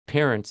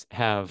parents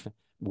have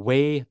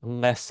way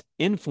less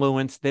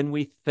influence than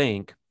we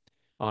think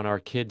on our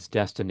kids'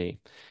 destiny.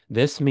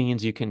 This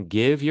means you can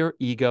give your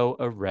ego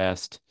a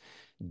rest,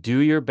 do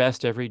your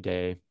best every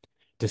day,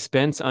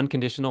 dispense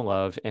unconditional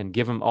love, and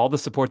give them all the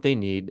support they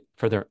need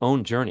for their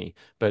own journey.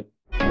 But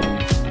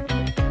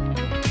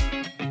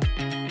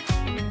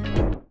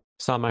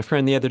saw my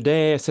friend the other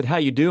day. I said, "How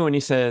you doing?" He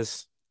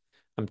says,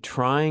 "I'm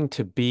trying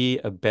to be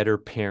a better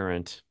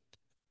parent."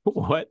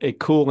 What a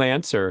cool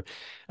answer.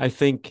 I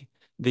think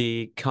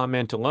the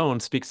comment alone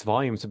speaks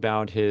volumes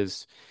about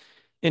his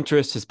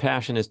interest, his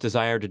passion, his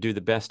desire to do the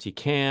best he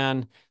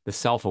can, the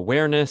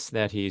self-awareness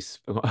that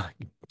he's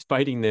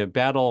fighting the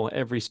battle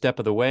every step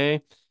of the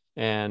way,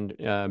 and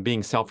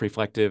being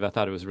self-reflective. I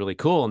thought it was really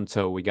cool. And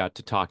so we got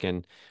to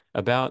talking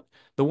about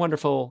the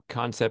wonderful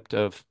concept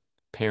of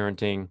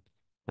parenting,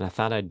 and I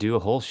thought I'd do a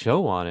whole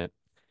show on it.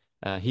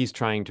 He's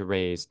trying to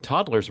raise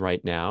toddlers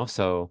right now,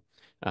 so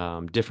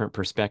different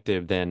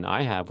perspective than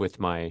I have with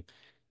my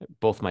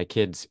both my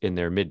kids in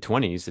their mid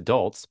 20s,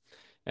 adults.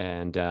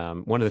 And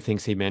one of the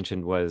things he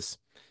mentioned was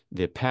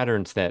the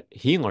patterns that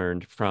he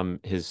learned from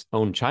his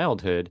own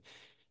childhood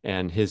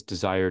and his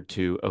desire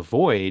to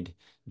avoid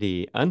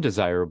the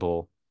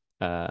undesirable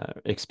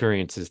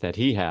experiences that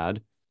he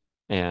had,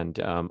 and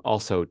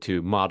also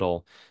to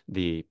model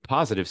the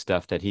positive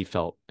stuff that he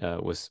felt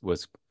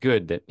was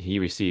good that he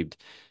received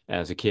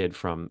as a kid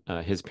from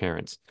his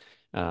parents.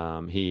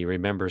 He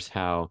remembers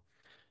how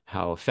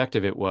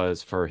effective it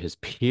was for his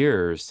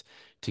peers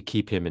to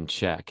keep him in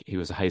check. He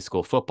was a high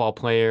school football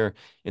player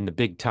in the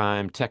big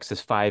time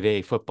Texas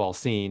 5A football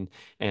scene,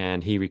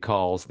 and he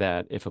recalls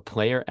that if a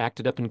player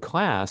acted up in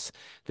class,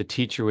 the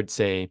teacher would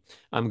say,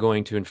 "I'm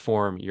going to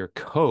inform your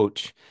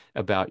coach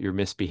about your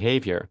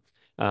misbehavior."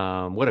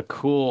 What a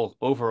cool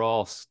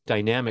overall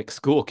dynamic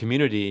school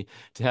community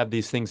to have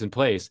these things in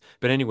place.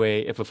 But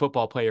anyway, if a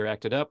football player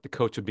acted up, the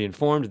coach would be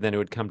informed, and then it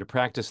would come to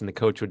practice, and the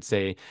coach would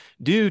say,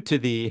 "Due to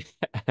the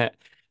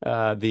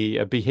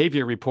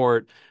behavior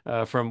report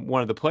from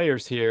one of the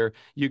players here,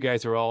 you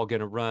guys are all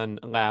going to run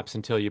laps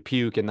until you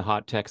puke in the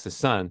hot Texas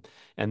sun."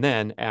 And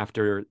then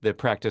after the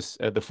practice,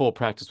 the full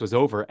practice was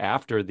over,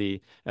 after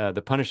the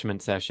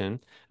punishment session,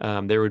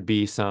 there would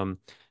be some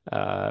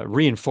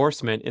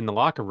reinforcement in the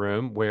locker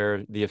room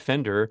where the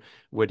offender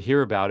would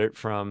hear about it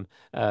from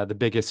the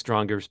biggest,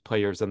 strongest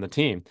players on the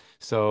team.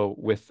 So,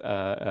 with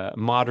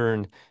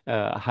modern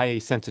high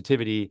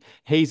sensitivity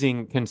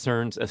hazing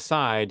concerns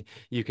aside,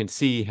 you can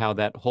see how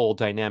that whole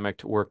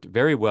dynamic worked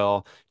very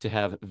well to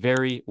have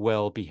very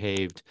well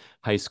behaved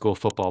high school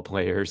football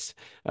players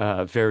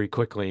very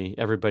quickly,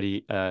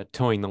 everybody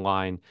towing the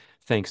line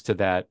thanks to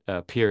that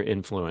peer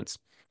influence.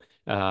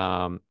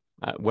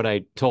 What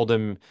I told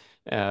him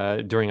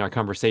during our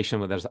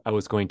conversation with us, I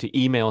was going to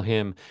email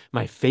him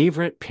my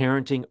favorite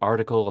parenting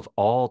article of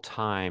all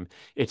time.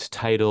 It's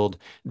titled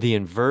 "The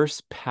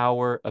Inverse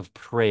Power of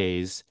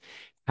Praise: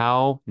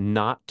 How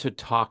Not to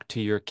Talk to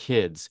Your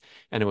Kids."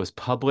 And it was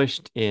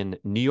published in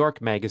New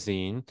York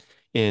Magazine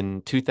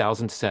in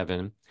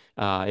 2007.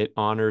 It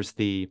honors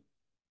the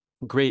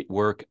great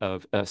work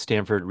of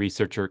Stanford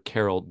researcher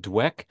Carol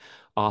Dweck,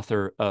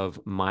 author of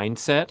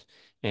Mindset.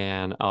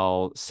 And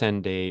I'll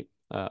send a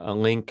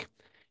link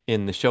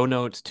in the show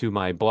notes to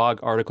my blog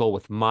article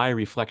with my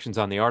reflections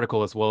on the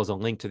article, as well as a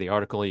link to the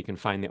article. You can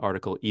find the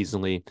article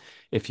easily.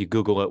 If you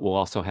Google it, we'll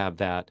also have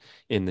that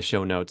in the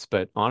show notes.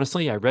 But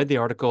honestly, I read the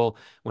article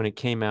when it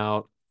came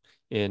out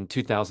in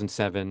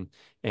 2007,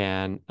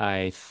 and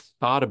I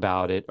thought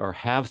about it, or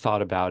have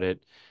thought about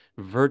it,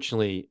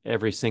 virtually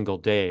every single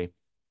day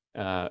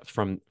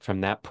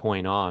from that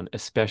point on,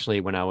 especially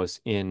when I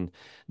was in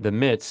the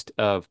midst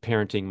of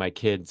parenting my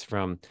kids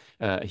from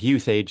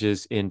youth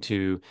ages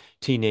into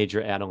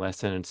teenager,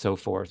 adolescent, and so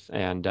forth.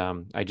 And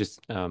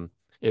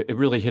it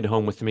really hit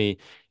home with me.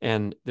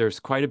 And there's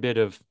quite a bit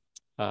of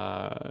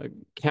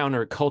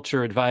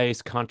counterculture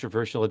advice,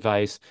 controversial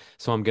advice.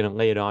 So I'm going to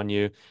lay it on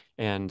you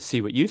and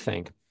see what you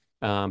think.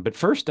 But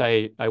first,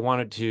 I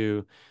wanted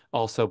to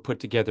also put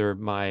together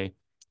my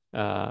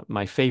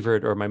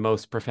favorite or my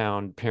most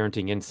profound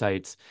parenting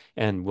insights,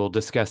 and we'll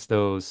discuss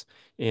those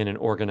in an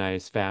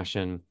organized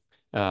fashion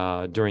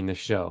during the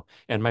show.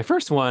 And my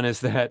first one is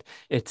that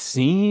it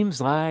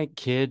seems like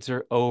kids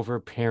are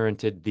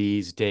overparented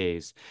these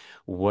days.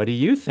 What do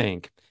you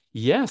think?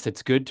 Yes,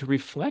 it's good to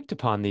reflect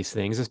upon these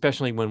things,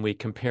 especially when we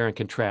compare and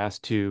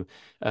contrast to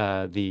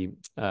the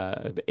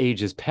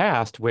ages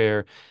past,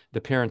 where the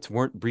parents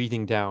weren't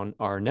breathing down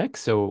our necks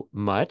so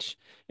much,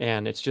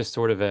 and it's just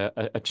sort of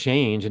a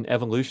change, an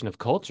evolution of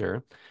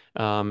culture.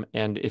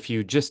 And if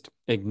you just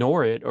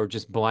ignore it or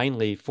just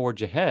blindly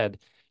forge ahead,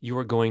 you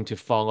are going to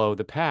follow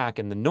the pack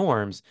and the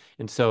norms.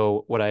 And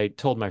so what I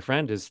told my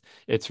friend is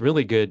it's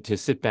really good to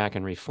sit back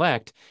and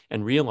reflect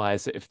and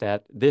realize if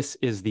that this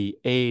is the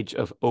age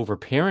of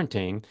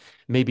overparenting,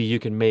 maybe you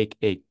can make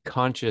a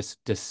conscious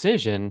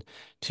decision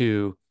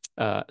to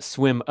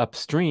swim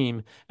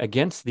upstream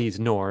against these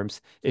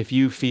norms if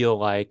you feel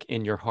like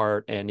in your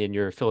heart and in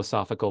your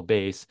philosophical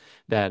base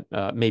that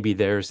maybe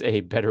there's a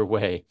better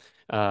way,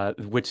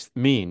 which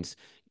means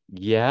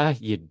Yeah,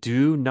 you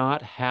do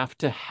not have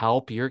to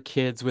help your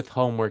kids with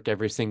homework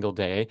every single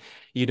day.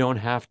 You don't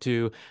have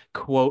to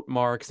quote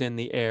marks in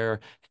the air,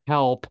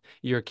 help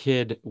your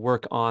kid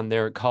work on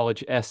their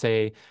college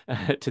essay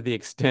to the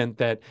extent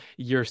that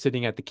you're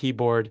sitting at the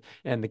keyboard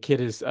and the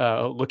kid is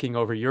looking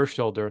over your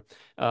shoulder.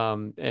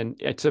 And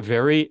it's a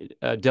very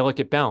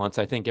delicate balance.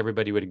 I think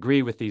everybody would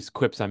agree with these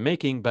quips I'm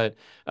making, but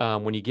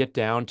when you get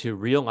down to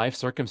real life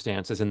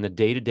circumstances and the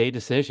day-to-day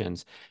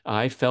decisions,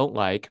 I felt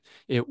like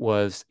it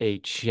was a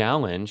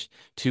challenge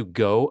to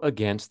go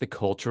against the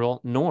cultural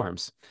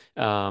norms.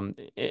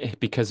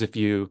 Because if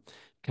you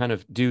kind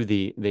of do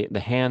the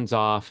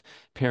hands-off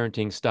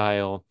parenting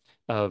style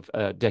of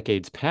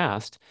decades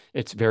past,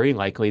 it's very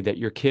likely that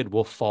your kid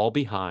will fall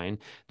behind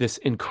this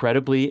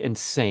incredibly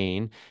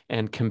insane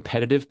and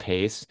competitive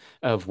pace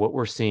of what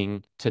we're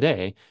seeing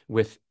today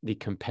with the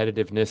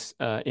competitiveness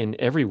in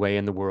every way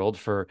in the world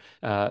for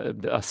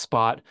a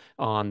spot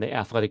on the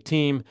athletic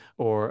team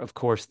or, of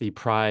course, the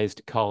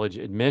prized college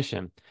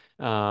admission.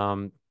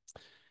 Um,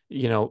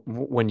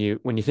 when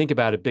you think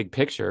about it big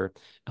picture,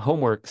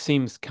 homework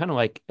seems kind of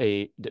like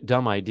a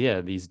dumb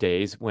idea these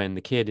days when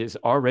the kid is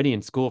already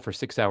in school for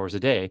 6 hours a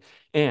day,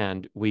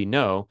 and we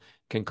know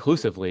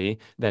conclusively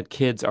that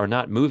kids are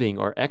not moving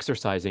or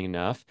exercising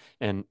enough.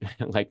 And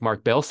like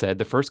Mark Bell said,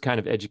 the first kind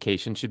of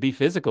education should be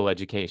physical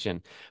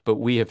education. But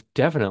we have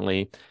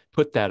definitely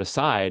put that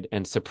aside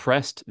and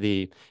suppressed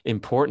the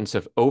importance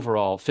of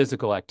overall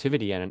physical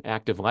activity and an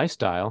active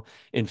lifestyle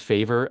in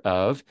favor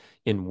of,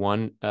 in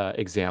one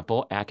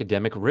example,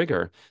 academic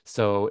rigor.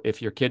 So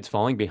if your kid's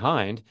falling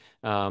behind,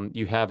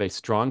 you have a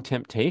strong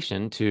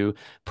temptation to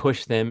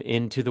push them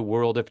into the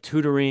world of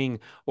tutoring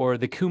or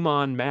the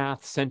Kumon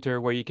Math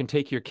Center, where you can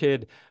take your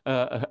kid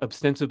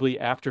ostensibly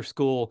after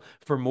school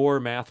for more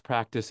math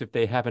practice if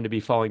they happen to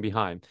be falling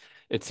behind.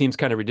 It seems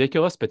kind of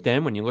ridiculous, but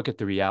then when you look at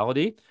the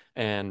reality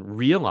and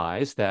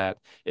realize that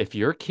if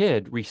your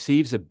kid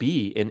receives a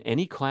B in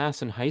any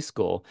class in high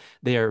school,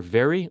 they are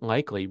very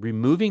likely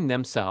removing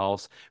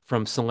themselves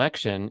from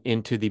selection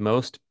into the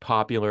most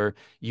popular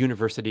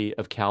University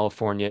of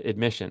California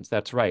admissions.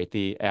 That's right.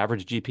 The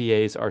average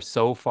GPAs are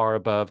so far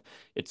above,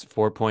 it's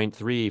 4.3,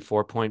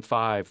 4.5,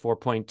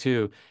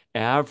 4.2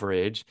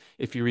 average.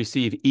 If you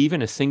receive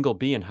even a single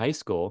B in high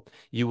school,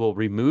 you will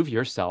remove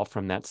yourself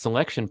from that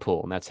selection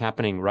pool. And that's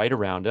happening right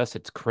around us.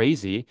 It's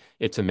crazy.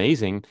 It's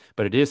amazing,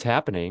 but it is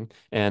happening.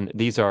 And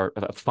these are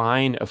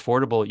fine,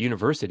 affordable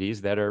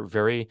universities that are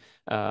very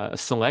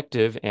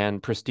selective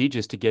and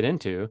prestigious to get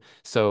into.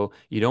 So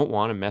you don't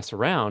want to mess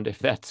around if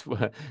that's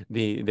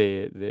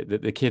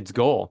the kid's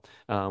goal.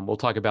 We'll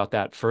talk about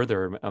that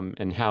further,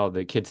 and how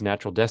the kid's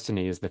natural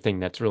destiny is the thing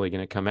that's really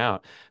going to come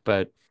out.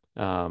 But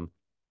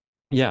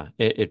yeah,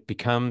 it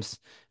becomes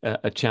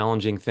a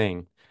challenging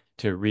thing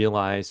to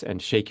realize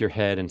and shake your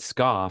head and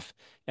scoff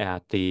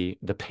at the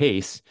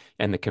pace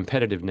and the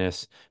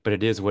competitiveness, but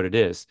it is what it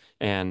is.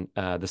 And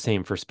the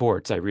same for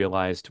sports. I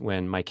realized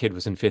when my kid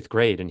was in fifth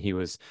grade and he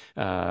was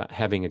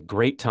having a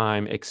great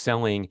time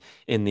excelling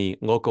in the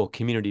local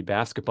community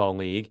basketball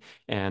league,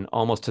 and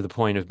almost to the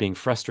point of being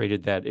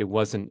frustrated that it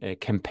wasn't a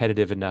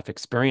competitive enough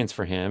experience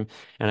for him.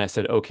 And I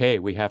said, okay,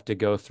 we have to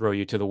go throw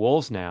you to the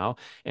wolves now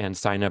and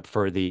sign up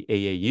for the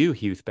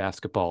AAU youth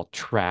basketball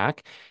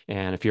track.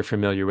 And if you're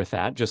familiar with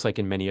that, just like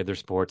in many other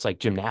sports like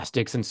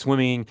gymnastics and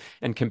swimming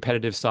and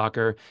competitive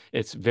soccer,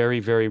 it's very,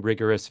 very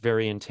rigorous,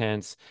 very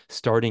intense,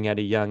 starting at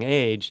a young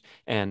age.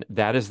 And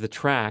that is the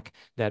track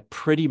that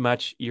pretty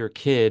much your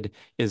kid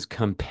is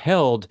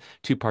compelled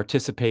to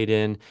participate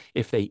in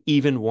if they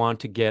even want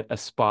to get a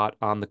spot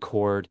on the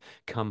court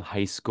come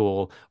high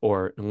school,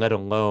 or let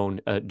alone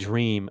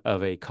dream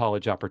of a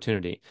college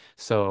opportunity.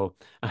 So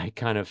I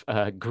kind of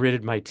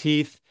gritted my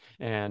teeth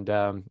and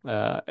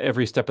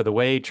every step of the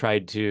way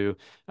tried to,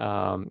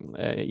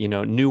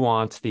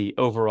 nuance the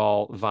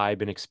overall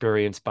vibe and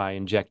experience by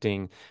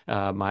injecting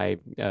my,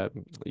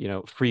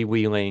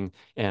 freewheeling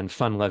and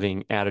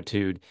fun-loving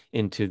attitude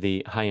into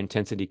the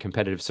high-intensity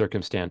competitive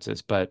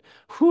circumstances. But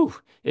whew,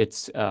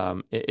 it's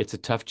a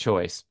tough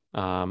choice.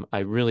 I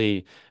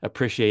really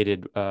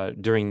appreciated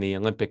during the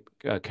Olympic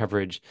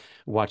coverage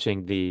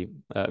watching the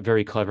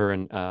very clever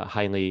and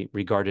highly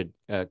regarded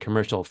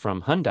commercial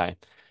from Hyundai.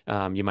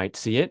 You might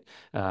see it,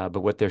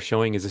 but what they're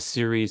showing is a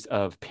series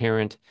of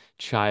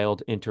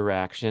parent-child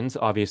interactions,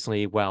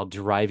 obviously while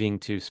driving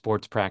to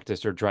sports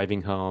practice or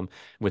driving home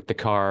with the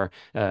car,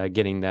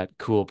 getting that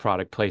cool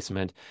product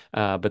placement.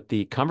 But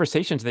the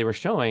conversations they were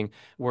showing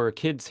were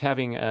kids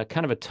having a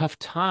kind of a tough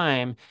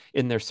time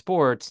in their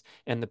sports,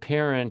 and the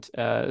parent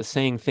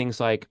saying things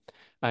like,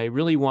 I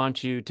really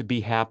want you to be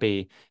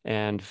happy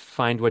and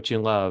find what you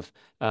love,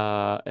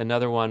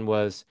 Another one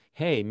was,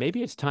 hey,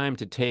 maybe it's time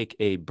to take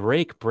a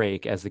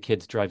break as the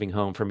kid's driving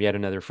home from yet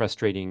another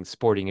frustrating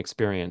sporting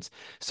experience.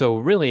 So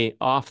really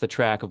off the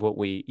track of what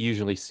we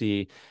usually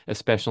see,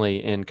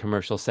 especially in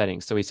commercial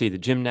settings. So we see the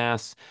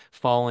gymnasts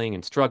falling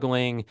and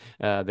struggling,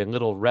 the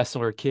little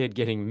wrestler kid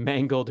getting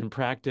mangled in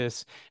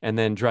practice, and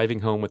then driving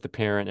home with the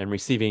parent and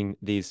receiving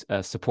these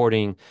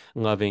supporting,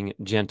 loving,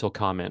 gentle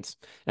comments.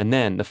 And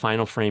then the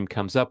final frame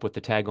comes up with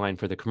the tagline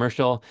for the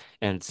commercial,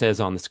 and it says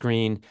on the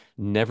screen,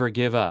 never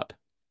give up.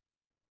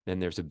 Then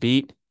there's a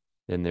beat,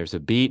 then there's a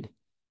beat,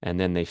 and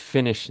then they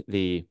finish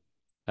the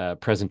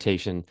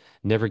presentation,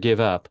 never give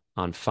up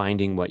on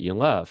finding what you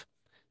love.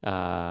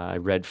 I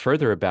read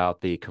further about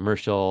the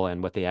commercial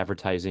and what the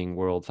advertising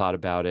world thought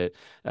about it.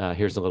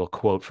 Here's a little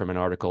quote from an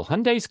article.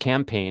 Hyundai's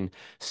campaign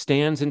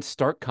stands in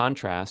stark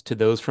contrast to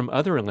those from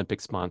other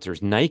Olympic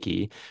sponsors.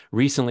 Nike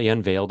recently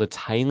unveiled its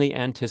highly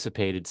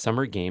anticipated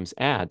Summer Games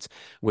ads,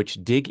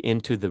 which dig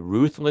into the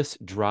ruthless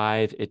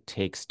drive it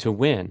takes to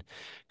win.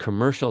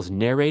 Commercials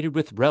narrated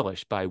with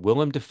relish by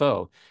Willem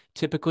Dafoe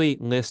typically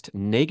list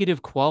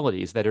negative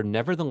qualities that are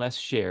nevertheless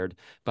shared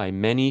by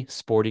many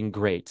sporting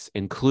greats,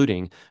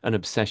 including an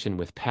obsession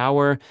with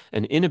power,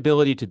 an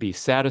inability to be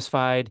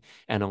satisfied,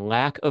 and a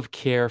lack of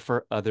care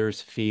for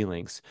others'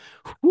 feelings.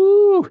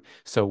 Whoo!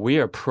 So we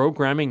are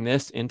programming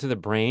this into the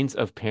brains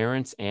of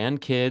parents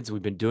and kids.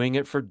 We've been doing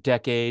it for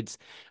decades.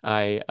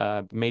 I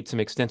made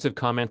some extensive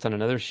comments on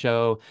another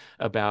show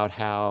about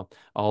how,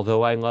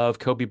 although I love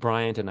Kobe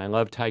Bryant and I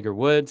love Tiger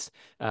Woods,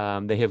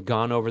 they have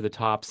gone over the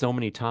top so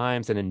many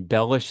times and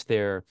embellished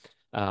their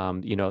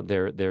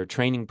their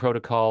training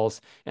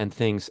protocols and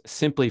things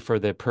simply for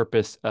the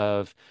purpose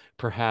of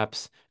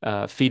perhaps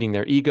feeding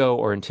their ego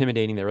or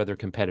intimidating their other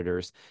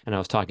competitors. And I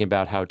was talking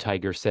about how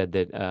Tiger said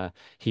that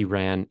he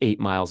ran 8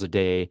 miles a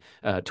day,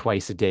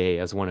 twice a day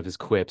as one of his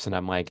quips. And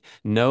I'm like,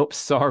 nope,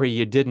 sorry,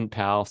 you didn't,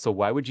 pal. So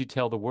why would you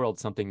tell the world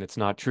something that's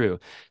not true?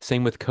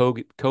 Same with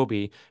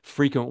Kobe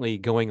frequently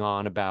going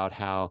on about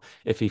how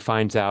if he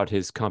finds out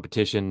his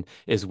competition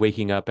is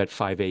waking up at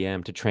 5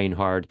 a.m. to train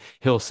hard,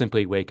 he'll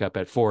simply wake up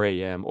at 4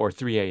 a.m. or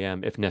 3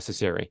 a.m. if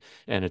necessary.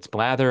 And it's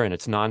blather and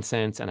it's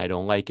nonsense, and I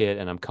don't like it,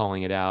 and I'm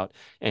calling it out.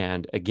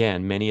 And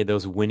again, many of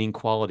those winning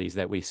qualities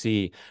that we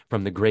see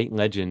from the great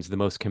legends, the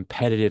most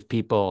competitive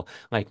people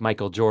like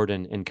Michael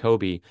Jordan and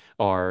Kobe,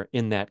 are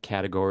in that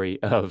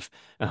category of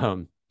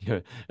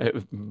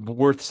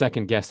worth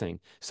second guessing.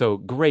 So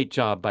great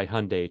job by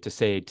Hyundai to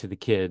say to the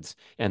kids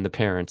and the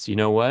parents, you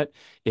know what?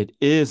 It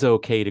is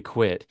okay to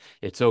quit.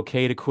 It's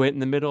okay to quit in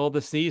the middle of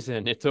the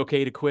season. It's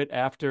okay to quit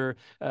after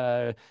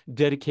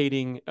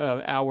dedicating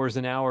hours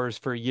and hours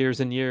for years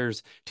and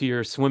years to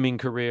your swimming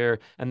career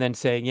and then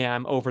saying, yeah,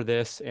 I'm over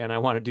this and I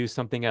want to do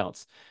something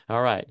else.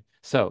 All right.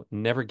 So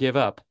never give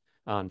up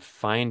on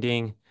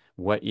finding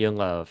what you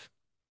love.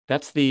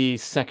 That's the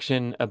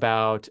section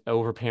about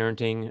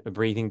overparenting,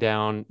 breathing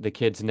down the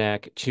kid's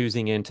neck,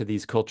 choosing into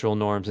these cultural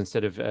norms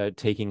instead of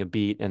taking a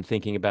beat and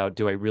thinking about,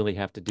 do I really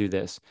have to do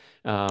this?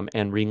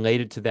 And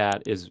related to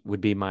that would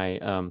be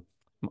my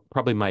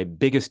probably my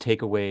biggest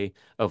takeaway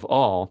of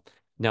all.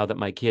 Now that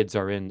my kids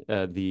are in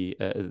the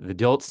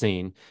adult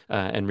scene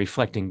and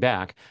reflecting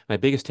back, my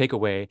biggest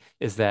takeaway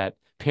is that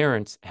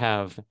parents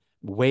have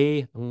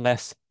way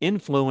less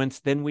influence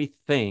than we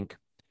think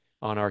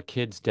on our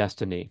kids'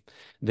 destiny.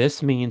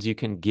 This means you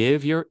can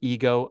give your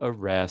ego a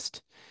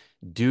rest,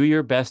 do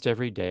your best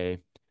every day,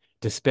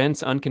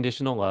 dispense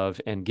unconditional love,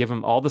 and give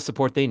them all the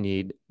support they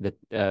need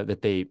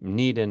that they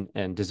need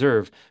and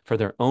deserve for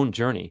their own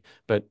journey.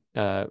 But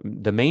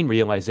the main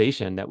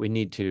realization that we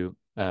need to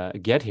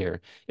get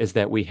here is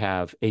that we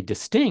have a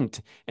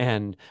distinct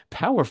and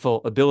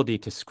powerful ability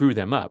to screw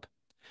them up,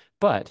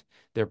 but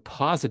their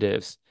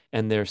positives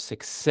and their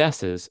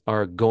successes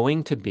are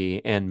going to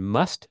be and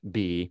must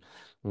be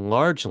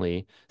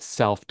largely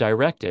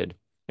self-directed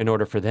in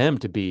order for them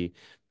to be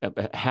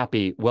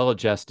happy,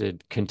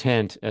 well-adjusted,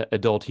 content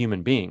adult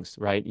human beings,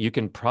 right? You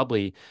can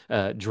probably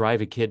drive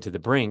a kid to the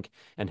brink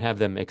and have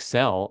them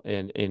excel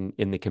in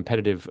the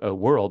competitive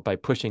world by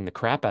pushing the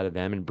crap out of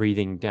them and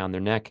breathing down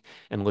their neck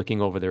and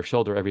looking over their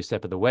shoulder every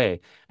step of the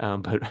way.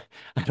 But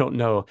I don't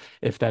know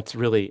if that's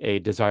really a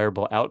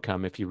desirable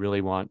outcome if you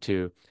really want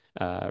to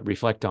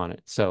reflect on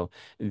it. So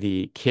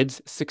the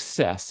kids'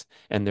 success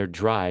and their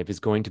drive is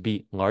going to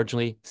be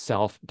largely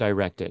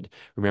self-directed.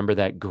 Remember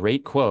that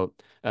great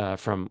quote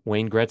from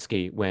Wayne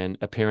Gretzky when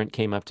a parent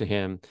came up to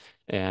him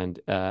and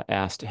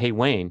asked, "Hey,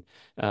 Wayne,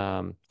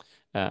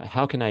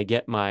 how can I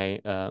get my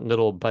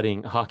little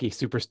budding hockey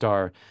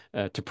superstar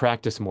to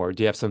practice more?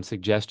 Do you have some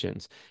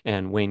suggestions?"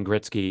 And Wayne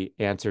Gretzky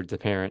answered the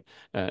parent,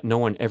 "No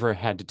one ever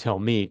had to tell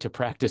me to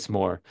practice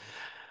more."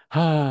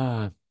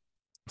 Ah,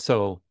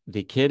 so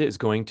the kid is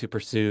going to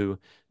pursue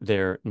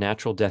their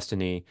natural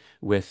destiny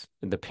with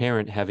the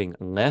parent having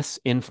less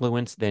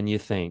influence than you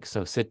think.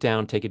 So sit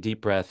down, take a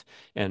deep breath,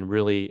 and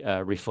really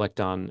reflect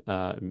on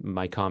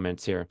my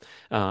comments here.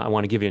 I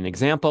want to give you an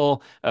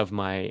example of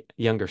my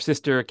younger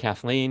sister,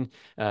 Kathleen.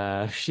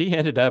 She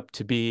ended up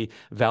to be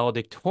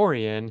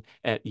valedictorian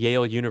at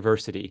Yale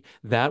University.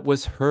 That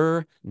was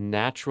her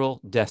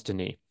natural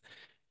destiny.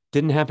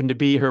 Didn't happen to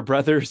be her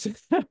brother's,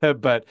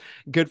 but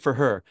good for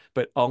her.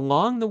 But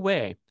along the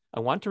way,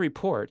 I want to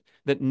report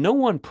that no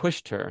one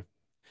pushed her.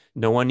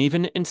 No one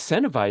even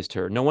incentivized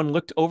her. No one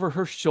looked over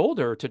her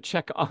shoulder to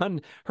check on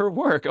her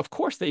work. Of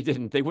course they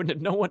didn't. They wouldn't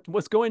have known what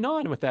was going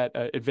on with that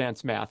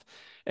advanced math.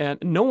 And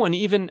no one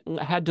even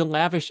had to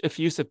lavish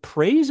effusive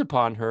praise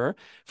upon her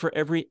for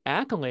every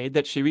accolade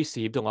that she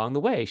received along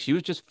the way. She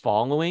was just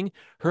following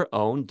her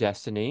own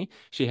destiny.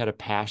 She had a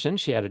passion,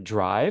 she had a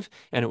drive,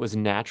 and it was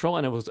natural.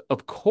 And it was,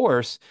 of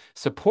course,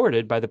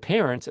 supported by the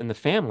parents and the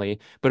family,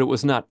 but it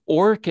was not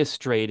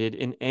orchestrated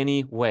in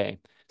any way.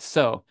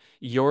 So,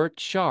 your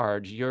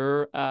charge,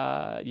 your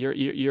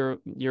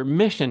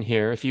mission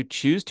here, if you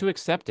choose to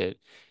accept it,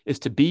 is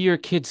to be your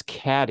kid's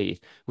caddy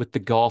with the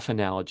golf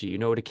analogy. You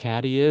know what a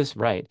caddy is?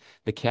 Right.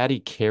 The caddy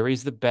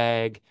carries the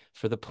bag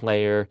for the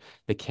player.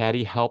 The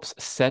caddy helps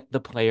set the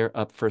player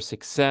up for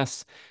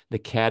success. The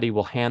caddy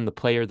will hand the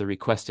player the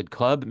requested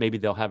club. Maybe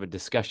they'll have a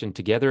discussion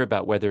together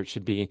about whether it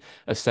should be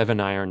a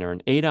 7-iron or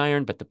an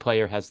 8-iron, but the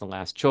player has the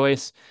last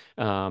choice.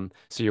 So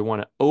you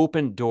want to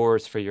open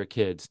doors for your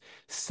kids,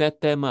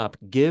 set them up,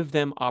 give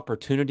them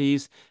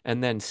opportunities,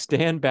 and then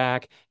stand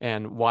back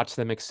and watch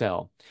them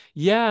excel.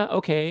 Yeah,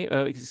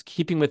 okay.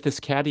 Keeping with this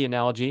caddy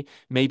analogy,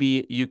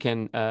 maybe you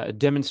can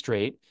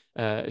demonstrate,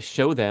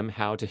 show them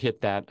how to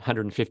hit that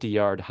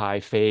 150-yard high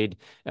fade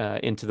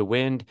into the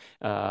wind.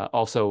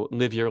 Also,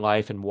 live your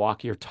life and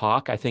walk your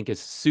talk, I think is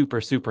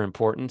super, super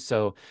important.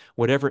 So,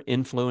 whatever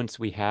influence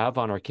we have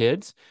on our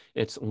kids,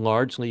 it's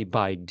largely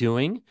by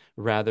doing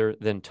rather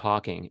than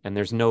talking. And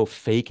there's no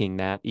faking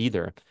that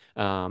either.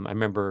 I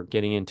remember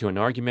getting into an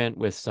argument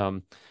with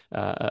some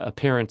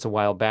parents a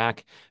while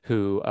back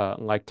who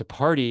like to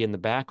party in the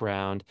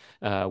background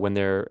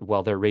when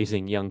while they're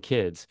raising young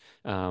kids.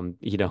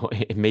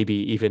 Maybe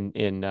even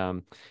in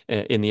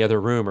the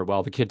other room or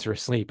while the kids are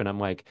asleep. And I'm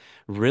like,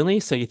 really?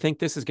 So you think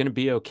this is going to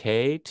be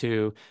okay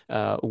to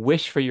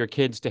wish for your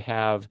kids to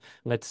have,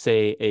 let's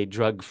say, a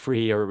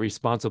drug-free or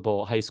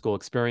responsible high school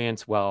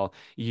experience while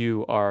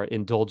you are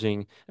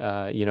indulging,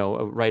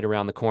 right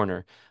around the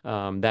corner?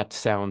 That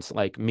sounds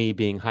like me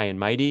being high and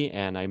mighty,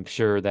 and I'm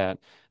sure that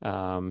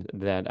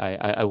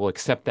I will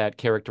accept that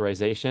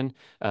characterization.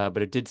 But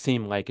it did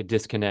seem like a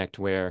disconnect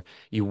where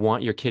you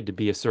want your kid to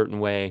be a certain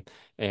way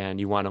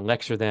and you want to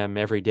lecture them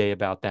every day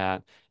about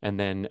that and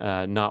then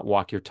not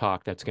walk your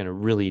talk. That's going to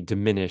really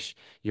diminish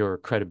your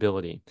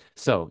credibility.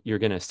 So you're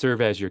going to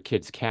serve as your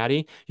kid's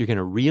caddy. You're going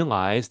to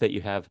realize that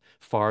you have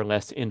far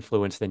less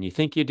influence than you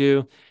think you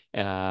do.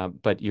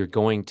 But you're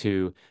going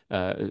to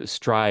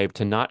strive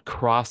to not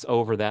cross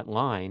over that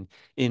line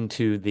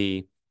into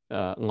the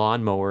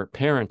lawnmower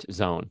parent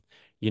zone.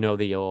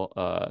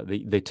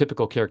 The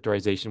typical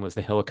characterization was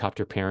the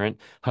helicopter parent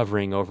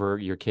hovering over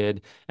your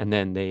kid, and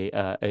then they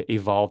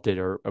evolved it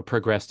or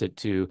progressed it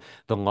to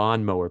the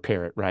lawnmower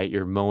parent, right?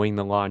 You're mowing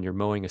the lawn, you're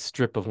mowing a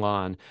strip of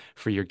lawn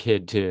for your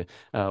kid to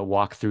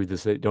walk through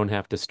this. They don't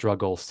have to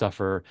struggle,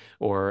 suffer,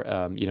 or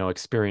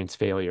experience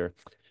failure.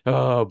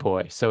 Oh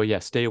boy. So yeah,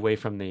 stay away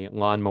from the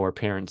lawnmower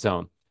parent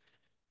zone.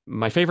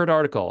 My favorite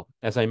article,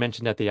 as I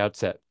mentioned at the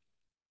outset,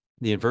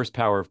 The Inverse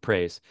Power of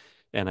Praise.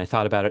 And I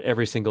thought about it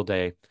every single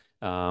day,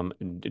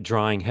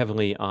 drawing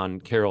heavily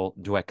on Carol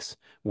Dweck's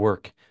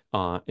work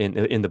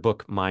in the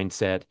book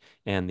Mindset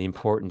and the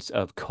importance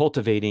of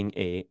cultivating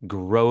a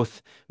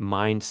growth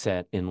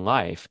mindset in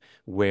life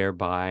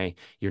whereby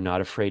you're not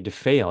afraid to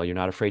fail, you're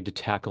not afraid to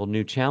tackle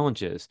new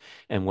challenges.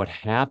 And what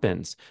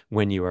happens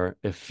when you are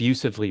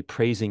effusively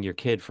praising your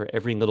kid for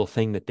every little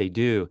thing that they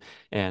do,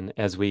 and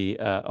as we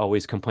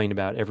always complain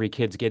about, every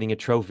kid's getting a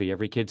trophy,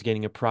 every kid's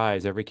getting a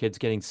prize, every kid's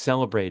getting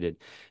celebrated,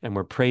 and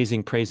we're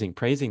praising, praising,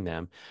 praising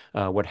them.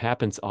 What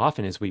happens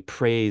often is we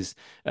praise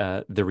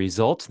the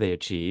results they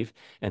achieve,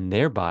 and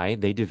thereby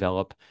they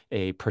develop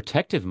a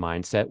protective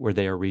mindset where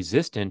they are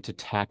resistant to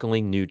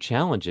tackling new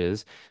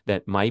challenges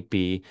that might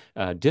be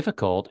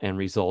difficult and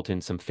result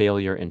in some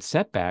failure and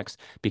setbacks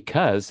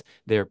because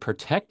they're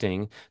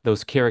protecting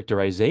those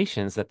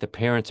characterizations that the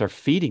parents are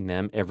feeding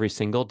them every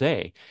single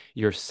day.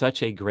 You're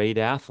such a great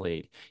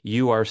athlete.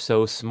 You are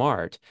so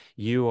smart.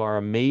 You are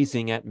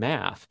amazing at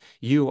math.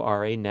 You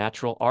are a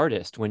natural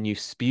artist. When you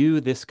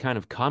spew this kind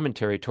of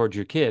commentary towards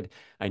your kid,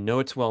 I know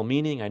it's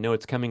well-meaning, I know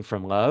it's coming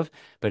from love,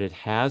 but it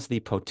has the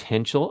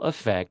potential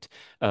effect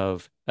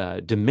of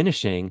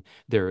diminishing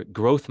their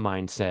growth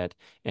mindset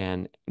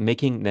and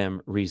making them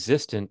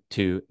resistant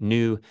to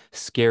new,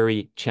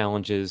 scary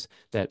challenges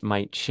that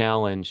might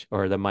challenge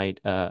or that might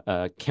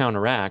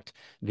counteract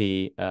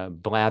the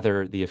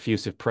blather, the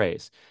effusive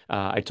praise.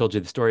 I told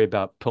you the story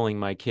about pulling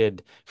my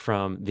kid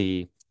from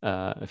the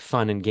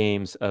fun and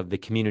games of the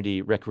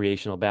community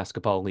recreational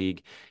basketball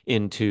league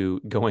into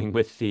going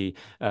with the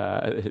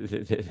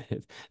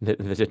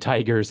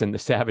Tigers and the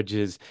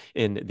Savages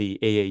in the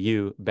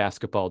AAU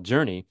basketball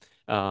journey.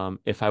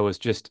 If I was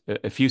just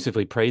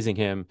effusively praising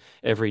him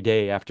every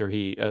day after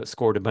he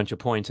scored a bunch of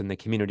points in the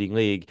community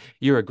league,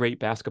 you're a great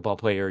basketball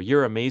player,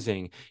 you're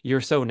amazing, you're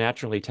so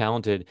naturally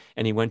talented,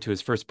 and he went to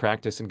his first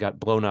practice and got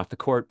blown off the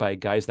court by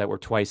guys that were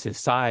twice his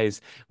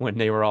size when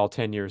they were all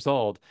 10 years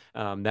old,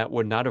 that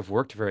would not have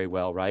worked very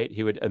well, right?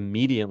 He would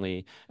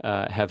immediately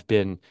have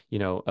been,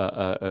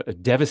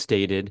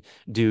 devastated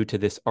due to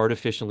this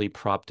artificially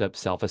propped up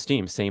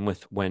self-esteem. Same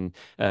with when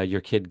your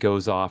kid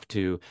goes off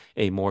to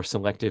a more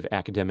selective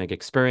academic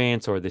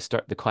experience, or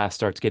the class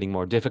starts getting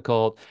more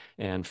difficult.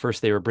 And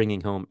first they were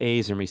bringing home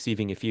A's and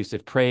receiving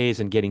effusive praise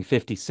and getting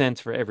 50 cents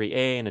for every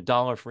A and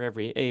 $1 for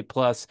every A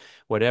plus,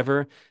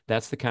 whatever.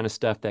 That's the kind of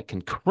stuff that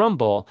can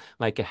crumble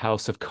like a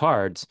house of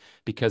cards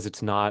because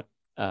it's not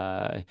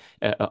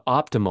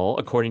optimal,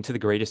 according to the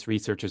greatest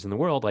researchers in the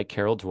world, like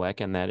Carol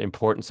Dweck, and that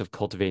importance of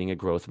cultivating a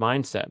growth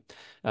mindset.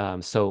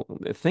 So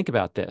think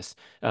about this.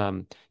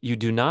 You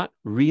do not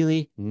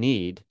really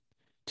need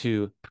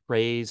to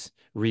praise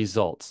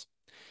results.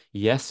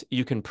 Yes,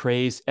 you can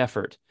praise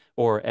effort.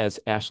 Or as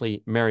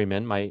Ashley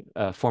Merriman, my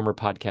former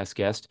podcast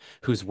guest,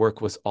 whose work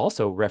was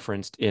also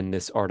referenced in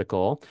this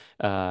article,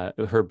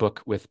 her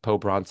book with Poe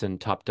Bronson,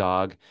 Top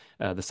Dog,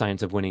 The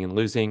Science of Winning and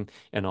Losing,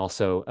 and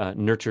also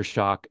Nurture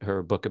Shock,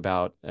 her book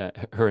about,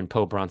 her and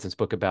Poe Bronson's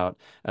book about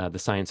the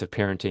science of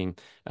parenting,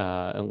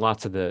 and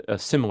lots of the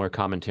similar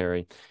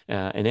commentary.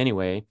 And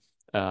anyway,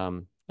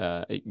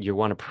 you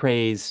want to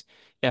praise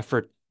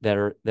effort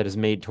that is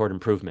made toward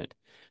improvement,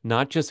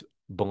 not just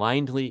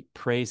blindly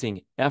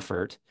praising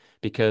effort,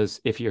 because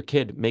if your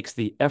kid makes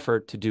the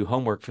effort to do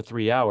homework for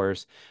 3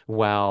 hours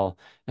while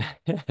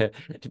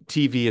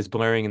TV is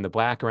blaring in the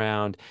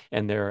background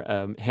and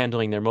they're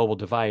handling their mobile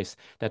device,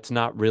 that's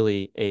not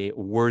really a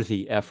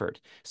worthy effort.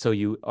 So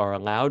you are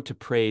allowed to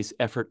praise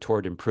effort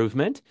toward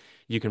improvement.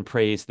 You can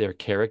praise their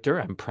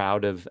character. I'm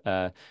proud of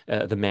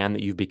the man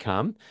that you've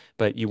become,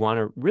 but you want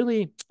to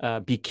really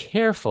be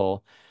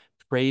careful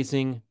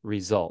praising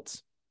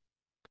results,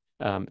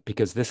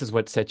 because this is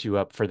what sets you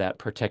up for that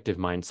protective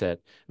mindset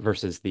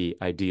versus the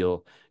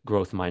ideal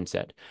growth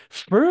mindset.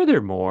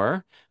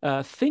 Furthermore,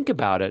 think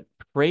about it.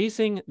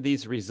 Praising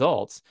these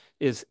results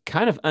is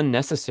kind of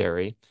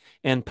unnecessary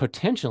and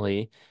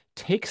potentially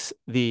takes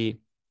the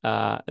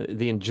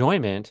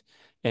enjoyment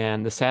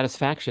and the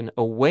satisfaction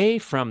away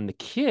from the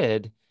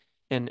kid,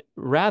 and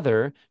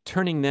rather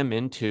turning them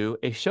into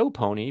a show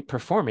pony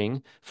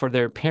performing for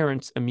their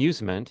parents'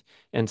 amusement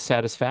and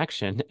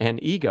satisfaction and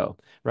ego,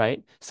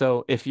 right?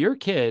 So if your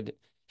kid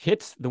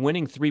hits the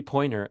winning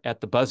three-pointer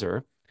at the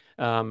buzzer,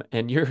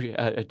 and you're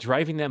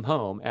driving them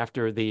home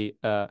after the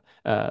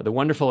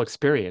wonderful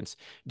experience,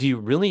 do you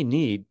really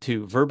need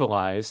to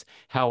verbalize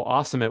how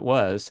awesome it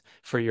was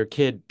for your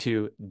kid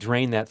to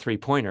drain that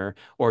three-pointer,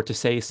 or to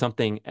say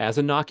something as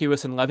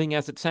innocuous and loving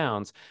as it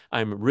sounds?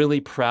 I'm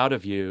really proud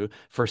of you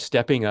for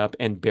stepping up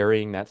and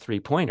burying that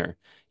three-pointer.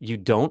 You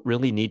don't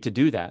really need to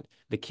do that.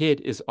 The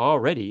kid is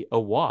already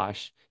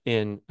awash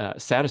in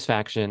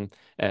satisfaction,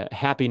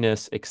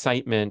 happiness,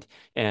 excitement,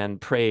 and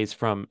praise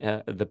from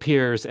the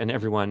peers and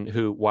everyone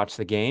who watched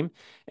the game.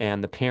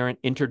 And the parent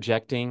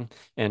interjecting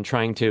and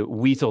trying to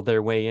weasel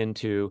their way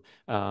into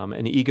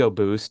an ego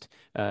boost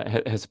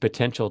has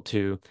potential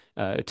to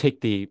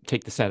take the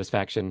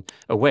satisfaction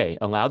away.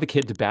 Allow the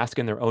kid to bask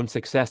in their own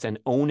success and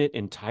own it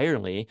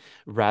entirely,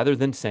 rather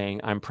than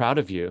saying, I'm proud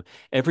of you.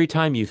 Every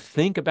time you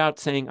think about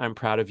saying, I'm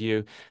proud of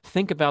you,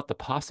 think about the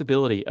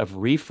possibility of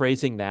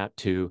rephrasing that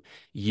to,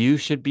 you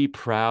should be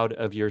proud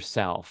of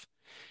yourself.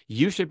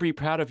 You should be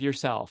proud of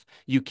yourself.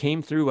 You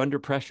came through under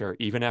pressure,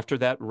 even after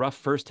that rough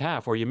first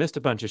half where you missed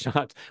a bunch of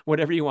shots,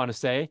 whatever you want to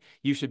say.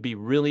 You should be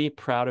really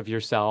proud of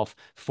yourself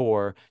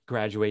for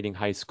graduating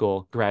high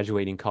school,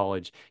 graduating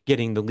college,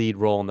 getting the lead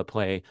role in the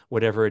play,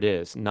 whatever it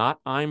is.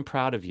 Not, I'm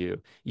proud of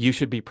you. You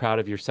should be proud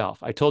of yourself.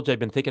 I told you I've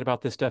been thinking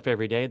about this stuff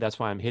every day. That's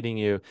why I'm hitting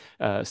you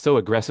so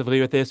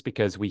aggressively with this,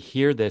 because we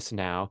hear this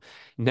now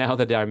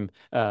that I'm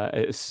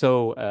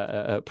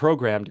so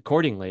programmed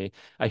accordingly.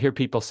 I hear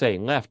people say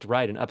left,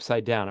 right, and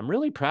upside down. I'm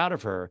really proud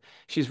of her.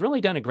 She's really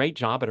done a great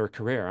job at her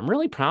career. I'm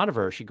really proud of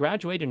her. She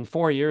graduated in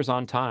 4 years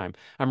on time.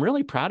 I'm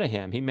really proud of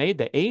him. He made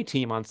the A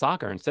team on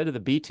soccer instead of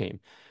the B team.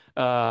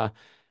 Uh,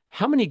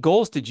 how many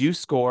goals did you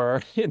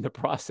score in the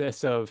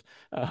process of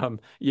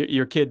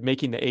your kid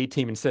making the A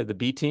team instead of the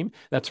B team?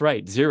 That's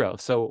right, zero.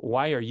 So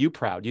why are you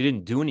proud? You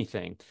didn't do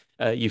anything.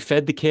 You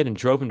fed the kid and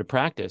drove him to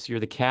practice. You're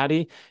the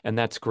caddy, and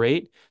that's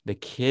great. The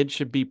kid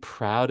should be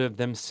proud of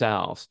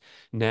themselves.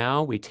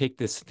 Now we take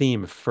this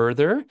theme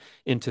further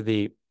into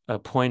the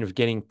point of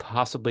getting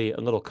possibly a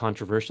little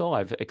controversial.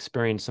 I've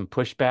experienced some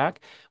pushback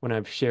when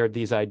I've shared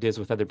these ideas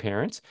with other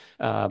parents,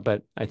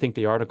 but I think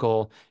the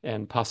article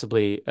and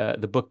possibly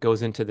the book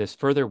goes into this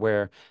further,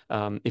 where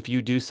if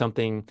you do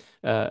something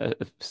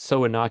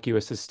so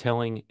innocuous as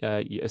telling,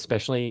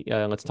 especially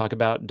let's talk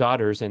about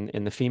daughters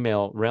in the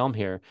female realm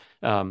here.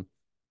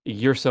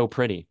 You're so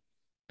pretty.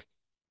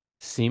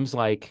 Seems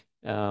like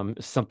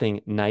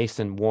something nice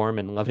and warm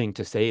and loving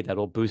to say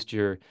that'll boost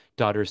your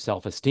daughter's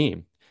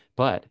self-esteem.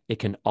 But it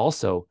can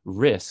also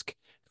risk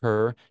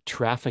her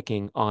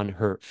trafficking on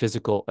her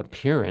physical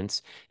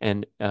appearance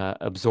and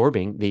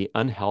absorbing the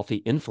unhealthy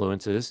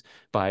influences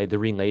by the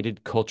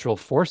related cultural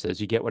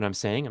forces. You get what I'm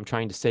saying? I'm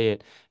trying to say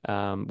it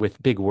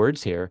with big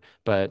words here,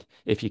 but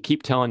if you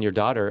keep telling your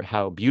daughter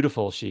how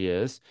beautiful she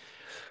is,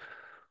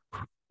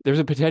 there's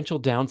a potential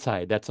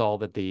downside. That's all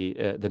that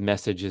the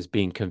message is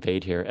being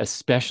conveyed here,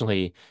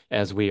 especially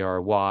as we are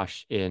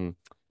awash in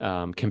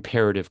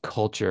comparative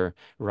culture,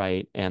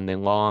 right? And the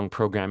long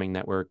programming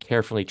that we're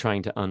carefully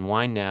trying to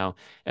unwind now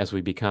as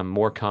we become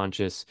more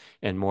conscious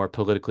and more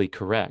politically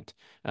correct.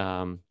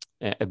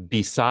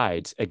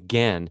 Besides,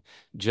 again,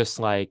 just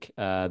like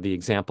the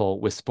example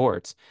with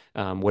sports,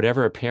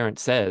 whatever a parent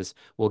says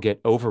will get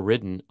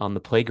overridden on the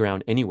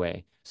playground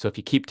anyway. So if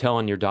you keep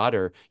telling your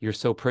daughter, you're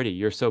so pretty,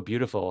 you're so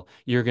beautiful,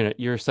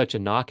 you're such a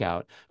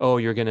knockout. Oh,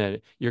 you're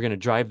gonna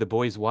drive the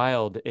boys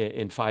wild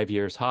in 5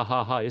 years. Ha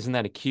ha ha. Isn't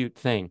that a cute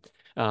thing?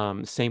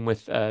 Same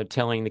with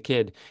telling the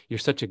kid, you're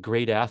such a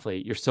great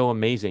athlete, you're so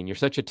amazing, you're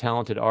such a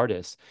talented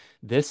artist.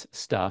 This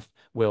stuff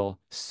will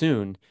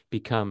soon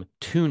become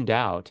tuned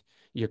out.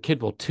 Your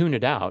kid will tune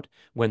it out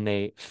when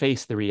they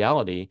face the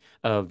reality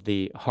of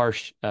the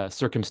harsh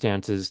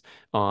circumstances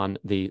on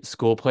the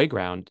school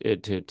playground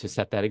to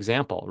set that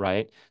example,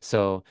 right?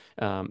 So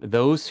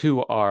those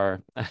who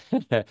are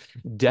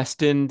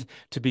destined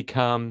to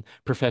become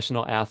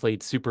professional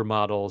athletes,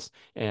 supermodels,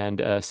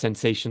 and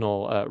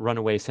sensational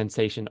runaway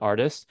sensation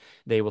artists,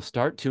 they will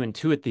start to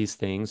intuit these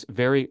things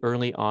very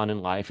early on in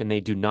life, and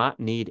they do not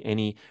need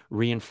any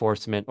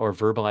reinforcement or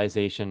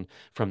verbalization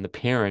from the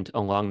parent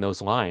along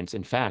those lines.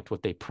 In fact,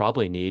 what they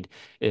probably need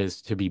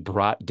is to be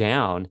brought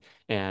down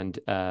and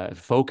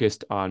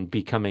focused on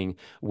becoming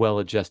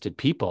well-adjusted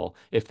people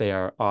if they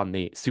are on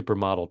the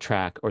supermodel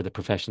track or the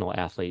professional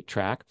athlete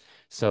track.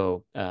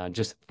 So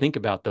just think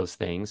about those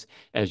things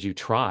as you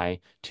try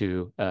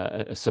to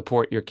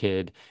support your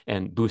kid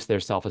and boost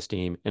their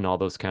self-esteem and all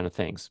those kind of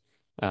things.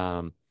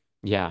 Um,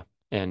 yeah.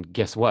 And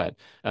guess what?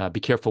 Be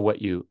careful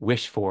what you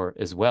wish for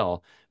as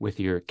well with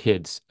your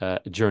kids'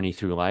 journey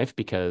through life,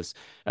 because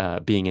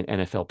being an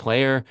NFL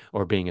player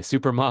or being a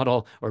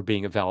supermodel or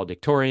being a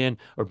valedictorian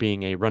or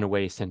being a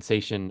runaway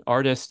sensation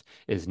artist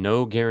is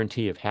no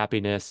guarantee of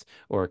happiness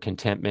or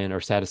contentment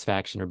or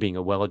satisfaction or being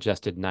a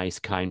well-adjusted, nice,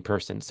 kind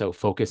person. So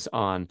focus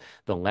on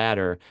the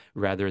latter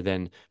rather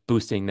than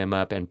boosting them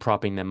up and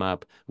propping them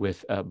up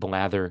with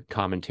blather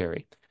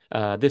commentary.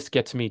 This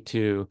gets me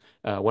to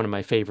one of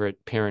my favorite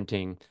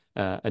parenting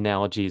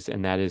analogies,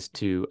 and that is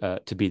to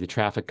be the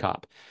traffic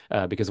cop.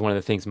 Because one of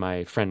the things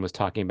my friend was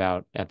talking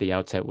about at the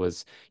outset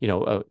was,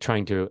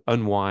 trying to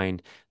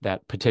unwind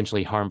that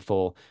potentially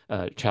harmful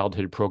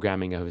childhood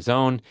programming of his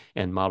own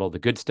and model the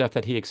good stuff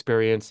that he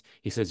experienced.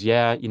 He says,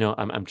 "Yeah,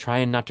 I'm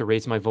trying not to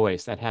raise my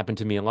voice. That happened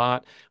to me a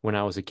lot when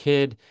I was a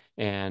kid."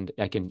 And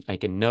I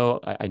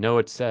know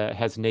it's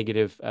has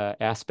negative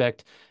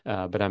aspect,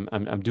 but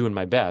I'm doing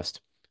my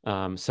best.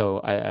 So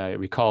I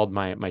recalled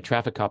my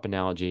traffic cop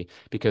analogy,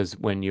 because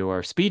when you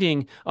are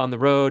speeding on the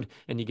road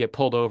and you get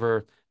pulled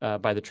over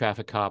by the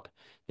traffic cop,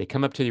 they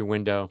come up to your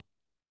window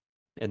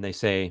and they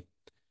say,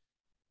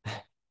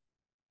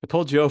 "I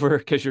pulled you over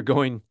because you're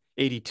going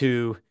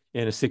 82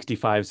 in a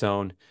 65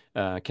 zone.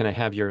 Can I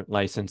have your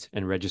license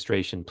and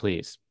registration,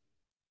 please?"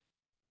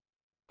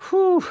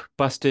 Whew,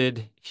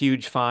 busted,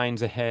 huge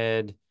fines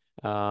ahead,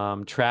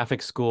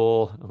 traffic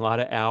school, a lot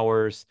of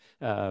hours,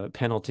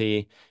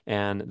 penalty,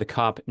 and the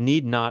cop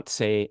need not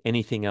say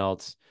anything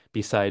else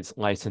besides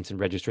license and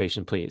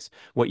registration, please.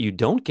 What you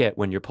don't get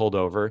when you're pulled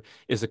over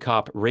is a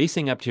cop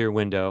racing up to your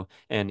window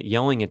and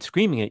yelling and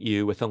screaming at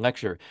you with a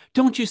lecture.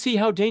 "Don't you see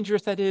how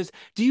dangerous that is?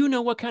 Do you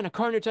know what kind of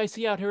carnage I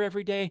see out here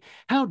every day?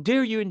 How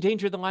dare you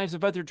endanger the lives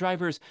of other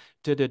drivers?"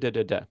 Da da da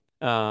da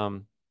da.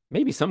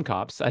 Maybe some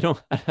cops. I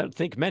don't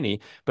think many,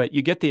 but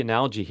you get the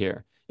analogy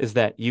here, is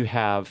that you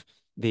have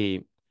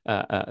the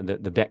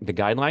the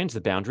guidelines,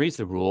 the boundaries,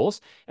 the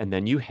rules, and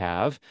then you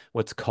have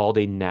what's called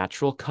a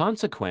natural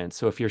consequence.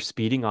 So if you're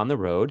speeding on the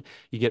road,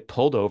 you get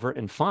pulled over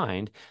and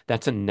fined.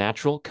 That's a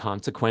natural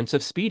consequence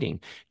of speeding.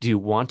 Do you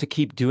want to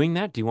keep doing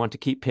that? Do you want to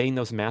keep paying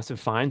those massive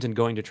fines and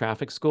going to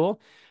traffic school?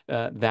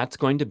 That's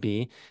going to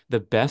be the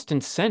best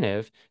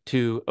incentive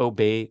to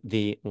obey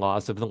the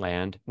laws of the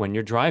land when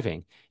you're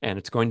driving. And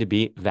it's going to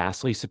be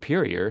vastly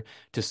superior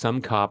to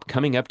some cop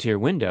coming up to your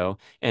window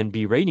and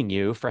berating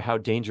you for how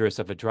dangerous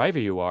of a driver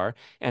you are.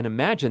 And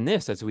imagine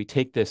this, as we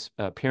take this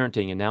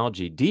parenting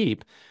analogy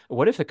deep,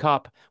 what if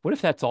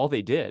that's all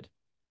they did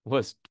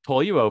was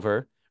pull you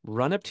over,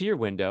 run up to your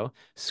window,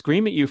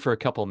 scream at you for a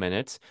couple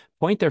minutes,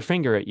 point their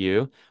finger at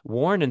you,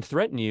 warn and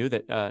threaten you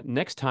that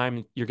next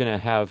time you're going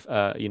to have,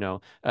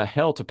 a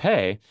hell to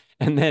pay,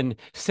 and then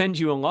send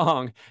you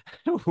along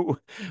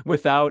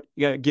without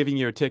giving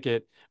you a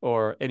ticket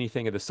or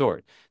anything of the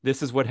sort.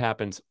 This is what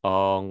happens a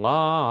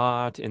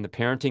lot in the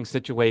parenting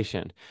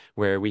situation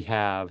where we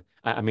have,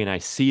 I mean, I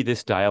see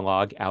this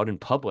dialogue out in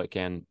public,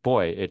 and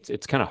boy,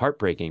 it's kind of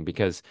heartbreaking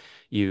because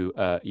you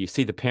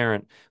see the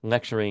parent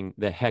lecturing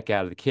the heck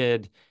out of the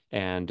kid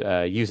and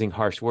using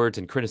harsh words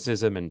and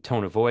criticism and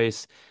tone of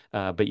voice,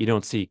 but you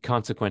don't see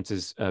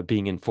consequences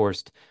being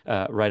enforced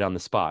right on the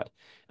spot.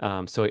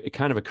 So it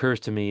kind of occurs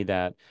to me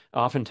that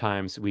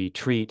oftentimes we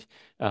treat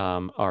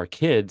our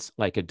kids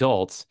like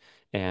adults,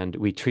 and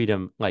we treat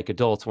them like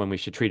adults when we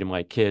should treat them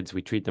like kids.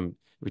 We treat them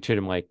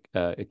like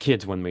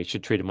kids when we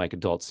should treat them like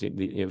adults.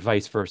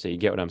 Vice versa. You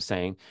get what I'm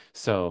saying?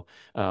 So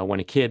when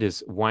a kid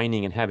is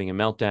whining and having a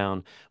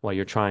meltdown while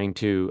you're trying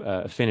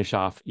to finish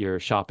off your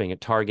shopping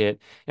at Target,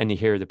 and you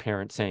hear the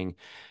parent saying,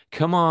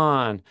 "Come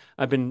on,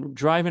 I've been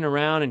driving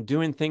around and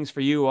doing things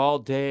for you all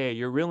day.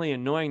 You're really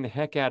annoying the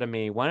heck out of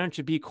me. Why don't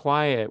you be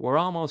quiet? We're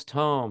almost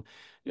home.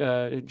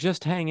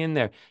 Just hang in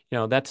there."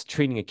 That's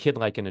treating a kid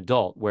like an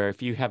adult, where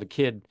if you have a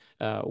kid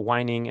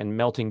whining and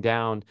melting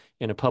down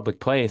in a public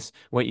place,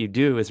 what you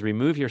do is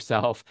remove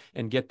yourself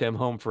and get them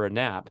home for a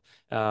nap.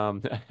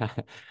 Um,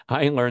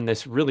 I learned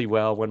this really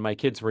well when my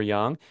kids were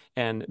young,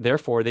 and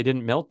therefore they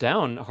didn't melt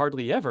down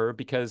hardly ever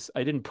because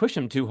I didn't push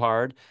them too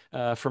hard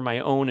for my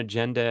own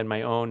agenda and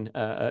my own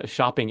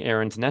shopping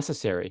errands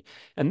necessary.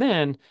 And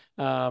then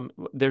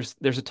there's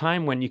a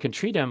time when you can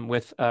treat them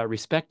with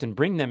respect and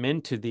bring them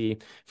into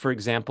for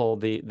example,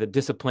 the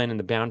discipline and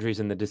the boundaries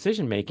and the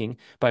decision making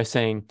by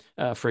saying,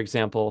 for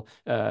example,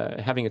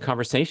 having a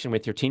conversation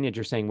with your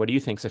teenager saying, "What do you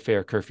think's a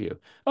fair curfew?"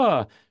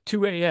 "Oh,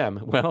 2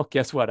 a.m." "Well,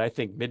 guess what? I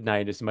think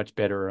midnight is much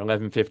better, or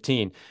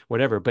 11:15,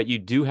 whatever. But you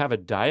do have a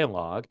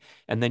dialogue,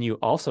 and then you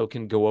also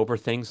can go over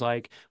things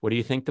like, what do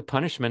you think the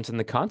punishments and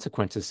the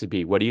consequences should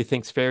be? What do you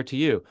think's fair to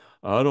you?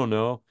 "I don't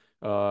know.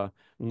 Uh,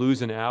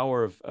 Lose an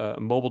hour of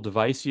mobile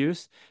device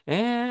use."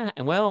 And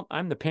well,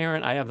 I'm the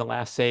parent. I have the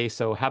last say.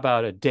 So how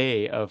about a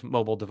day of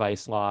mobile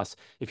device loss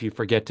if you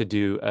forget to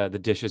do the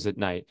dishes at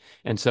night?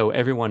 And so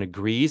everyone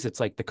agrees. It's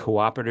like the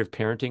cooperative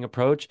parenting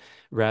approach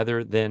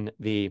rather than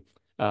the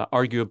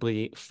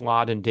arguably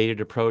flawed and dated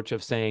approach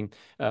of saying,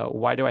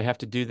 "Why do I have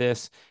to do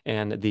this?"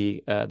 And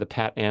the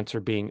pat answer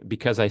being,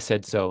 "Because I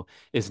said so,"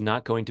 is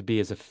not going to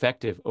be as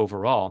effective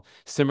overall.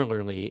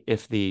 Similarly,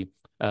 if the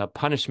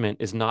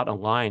punishment is not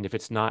aligned, if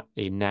it's not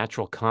a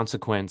natural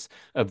consequence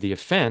of the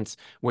offense,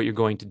 what you're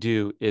going to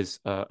do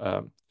is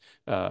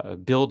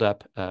build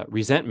up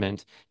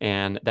resentment,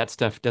 and that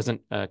stuff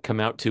doesn't come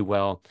out too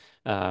well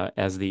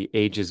as the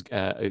ages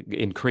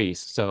increase.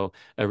 So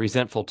a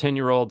resentful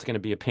 10-year-old is going to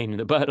be a pain in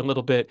the butt a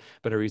little bit,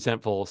 but a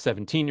resentful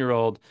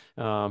 17-year-old,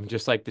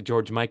 just like the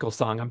George Michael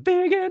song, "I'm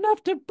big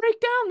enough to break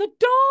down the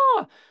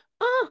door."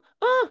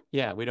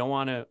 Yeah, we don't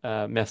want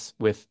to mess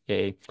with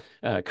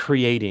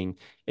creating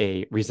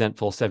a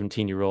resentful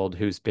 17-year-old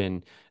who's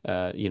been,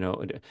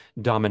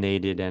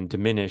 dominated and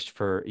diminished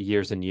for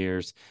years and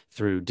years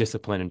through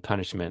discipline and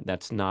punishment.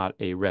 That's not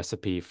a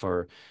recipe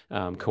for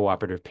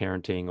cooperative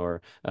parenting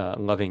or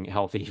loving,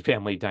 healthy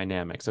family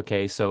dynamics.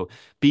 Okay, so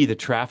be the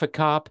traffic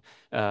cop,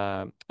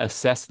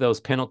 assess those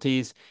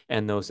penalties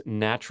and those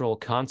natural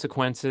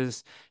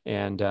consequences,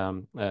 and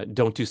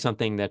don't do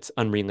something that's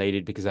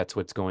unrelated because that's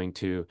what's going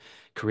to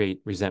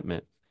create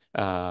resentment.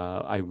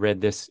 I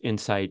read this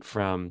insight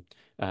from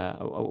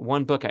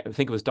one book. I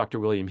think it was Dr.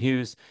 William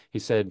Hughes. He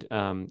said,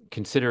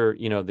 consider,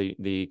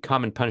 the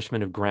common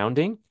punishment of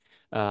grounding.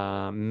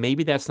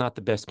 Maybe that's not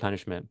the best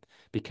punishment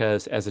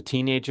because as a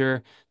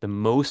teenager, the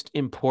most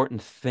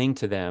important thing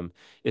to them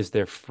is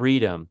their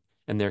freedom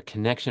and their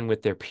connection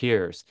with their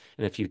peers.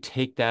 And if you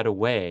take that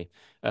away,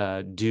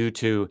 due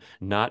to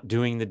not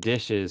doing the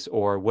dishes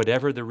or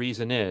whatever the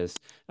reason is,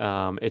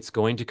 it's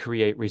going to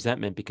create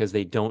resentment because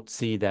they don't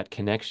see that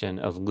connection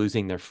of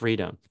losing their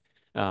freedom.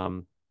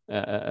 Um, uh,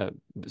 uh,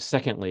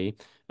 Secondly,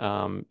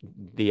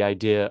 the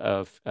idea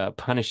of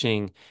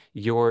punishing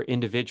your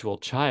individual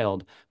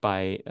child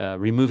by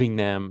removing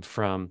them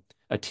from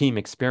a team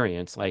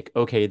experience, like,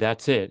 okay,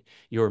 that's it.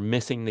 You're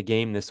missing the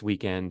game this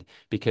weekend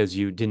because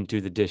you didn't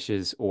do the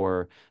dishes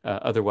or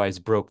otherwise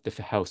broke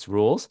the house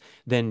rules,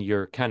 then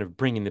you're kind of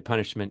bringing the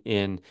punishment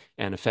in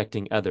and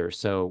affecting others.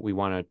 So we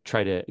want to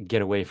try to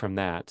get away from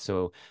that.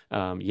 So,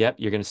 yep,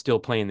 you're going to still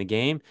play in the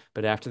game,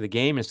 but after the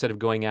game, instead of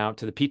going out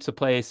to the pizza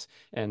place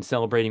and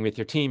celebrating with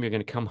your team, you're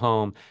going to come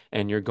home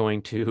and you're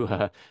going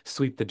to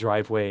sweep the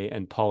driveway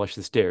and polish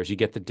the stairs. You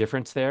get the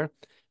difference there?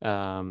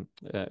 Um,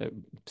 uh,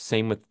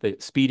 Same with the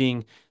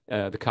speeding,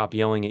 the cop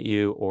yelling at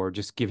you, or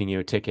just giving you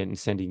a ticket and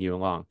sending you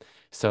along.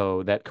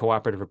 So that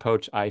cooperative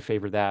approach, I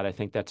favor that. I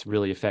think that's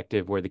really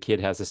effective, where the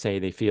kid has to say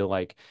they feel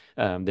like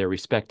they're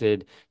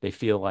respected, they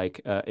feel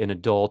like an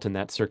adult in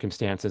that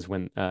circumstances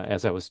when,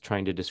 as I was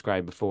trying to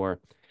describe before.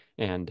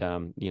 And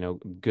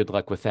good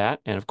luck with that.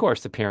 And of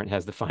course, the parent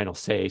has the final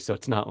say. So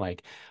it's not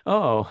like,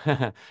 "Oh,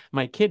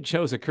 my kid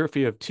chose a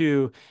curfew of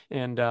 2,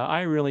 and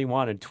I really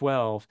wanted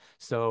 12.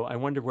 So I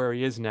wonder where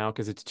he is now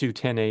because it's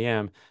 2:10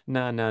 a.m."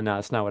 No, no, no,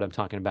 that's not what I'm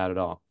talking about at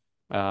all.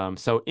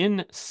 So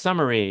in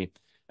summary,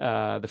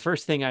 The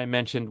first thing I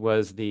mentioned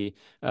was the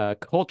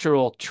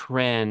cultural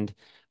trend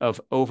of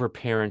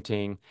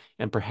overparenting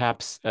and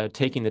perhaps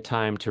taking the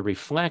time to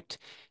reflect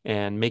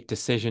and make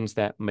decisions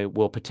that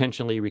will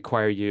potentially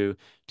require you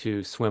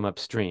to swim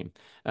upstream.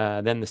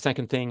 Then the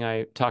second thing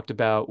I talked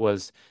about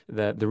was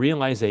the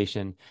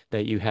realization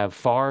that you have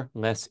far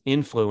less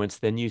influence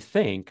than you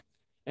think,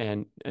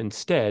 and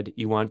instead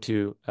you want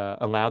to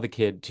allow the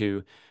kid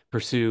to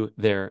pursue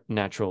their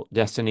natural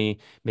destiny.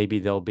 Maybe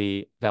they'll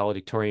be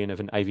valedictorian of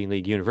an Ivy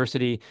League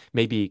university.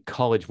 Maybe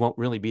college won't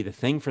really be the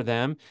thing for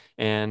them,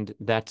 and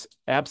that's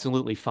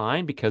absolutely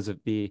fine because of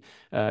the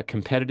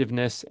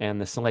competitiveness and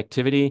the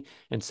selectivity.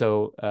 And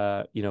so,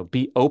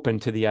 be open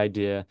to the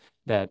idea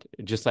that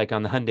just like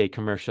on the Hyundai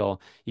commercial,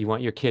 you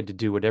want your kid to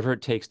do whatever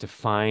it takes to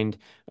find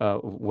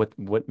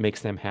what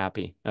makes them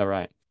happy. All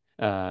right.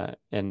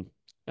 And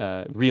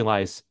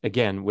realize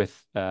again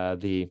with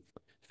the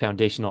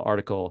foundational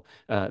article,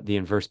 The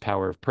Inverse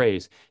Power of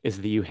Praise,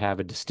 is that you have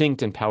a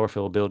distinct and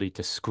powerful ability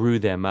to screw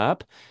them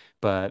up.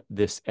 But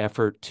this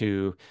effort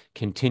to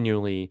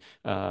continually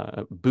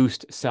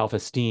boost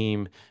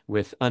self-esteem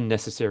with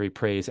unnecessary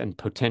praise and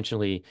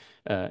potentially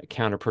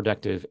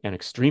counterproductive and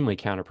extremely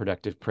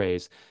counterproductive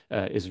praise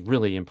is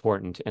really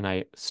important. And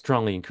I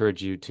strongly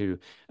encourage you to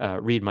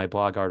read my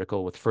blog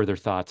article with further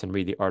thoughts and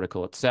read the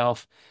article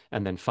itself.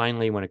 And then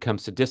finally, when it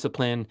comes to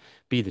discipline,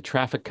 be the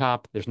traffic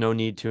cop. There's no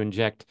need to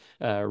inject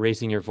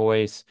raising your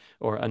voice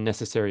or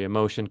unnecessary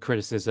emotion,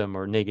 criticism,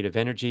 or negative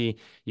energy.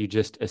 You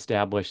just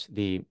establish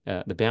the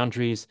boundaries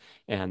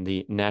and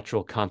the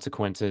natural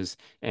consequences,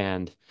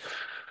 and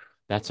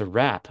that's a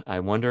wrap.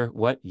 I wonder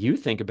what you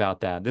think about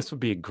that. This would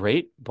be a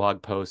great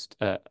blog post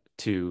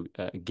to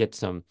get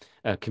some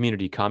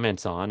community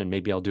comments on, and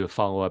maybe I'll do a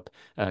follow-up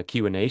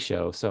Q&A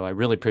show. So I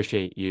really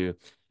appreciate you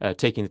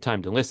taking the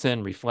time to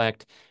listen,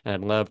 reflect, and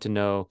I'd love to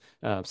know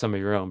some of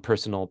your own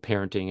personal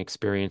parenting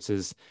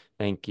experiences.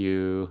 Thank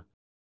you.